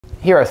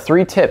Here are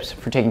 3 tips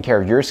for taking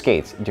care of your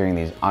skates during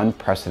these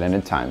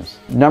unprecedented times.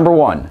 Number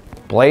 1,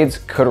 blades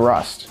could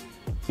rust.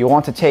 You'll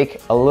want to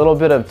take a little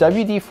bit of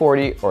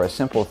WD-40 or a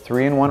simple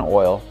 3-in-1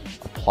 oil,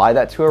 apply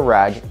that to a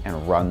rag,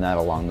 and run that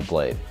along the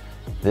blade.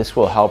 This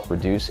will help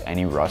reduce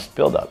any rust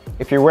buildup.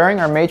 If you're wearing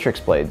our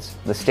Matrix blades,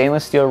 the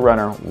stainless steel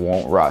runner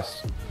won't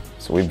rust,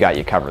 so we've got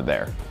you covered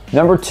there.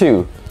 Number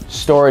 2,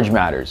 storage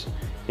matters.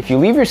 If you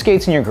leave your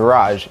skates in your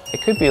garage,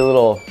 it could be a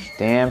little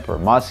damp or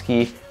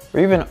musky or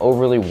even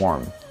overly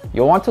warm.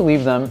 You'll want to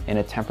leave them in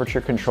a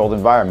temperature-controlled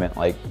environment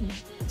like,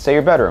 say,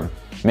 your bedroom.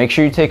 Make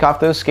sure you take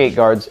off those skate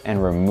guards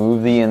and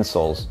remove the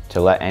insoles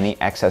to let any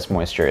excess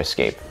moisture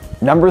escape.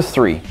 Number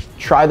 3,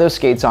 try those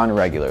skates on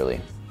regularly.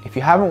 If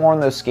you haven't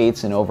worn those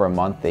skates in over a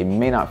month, they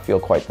may not feel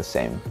quite the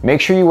same. Make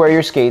sure you wear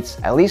your skates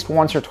at least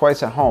once or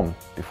twice at home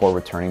before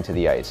returning to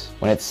the ice.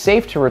 When it's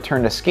safe to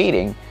return to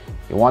skating,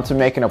 you'll want to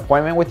make an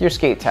appointment with your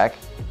skate tech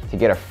to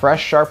get a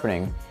fresh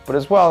sharpening, but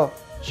as well,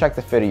 check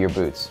the fit of your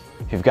boots.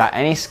 If you've got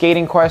any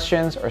skating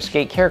questions or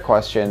skate care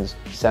questions,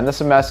 send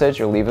us a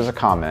message or leave us a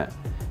comment.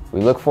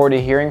 We look forward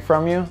to hearing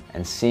from you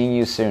and seeing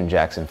you soon,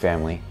 Jackson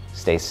family.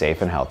 Stay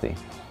safe and healthy.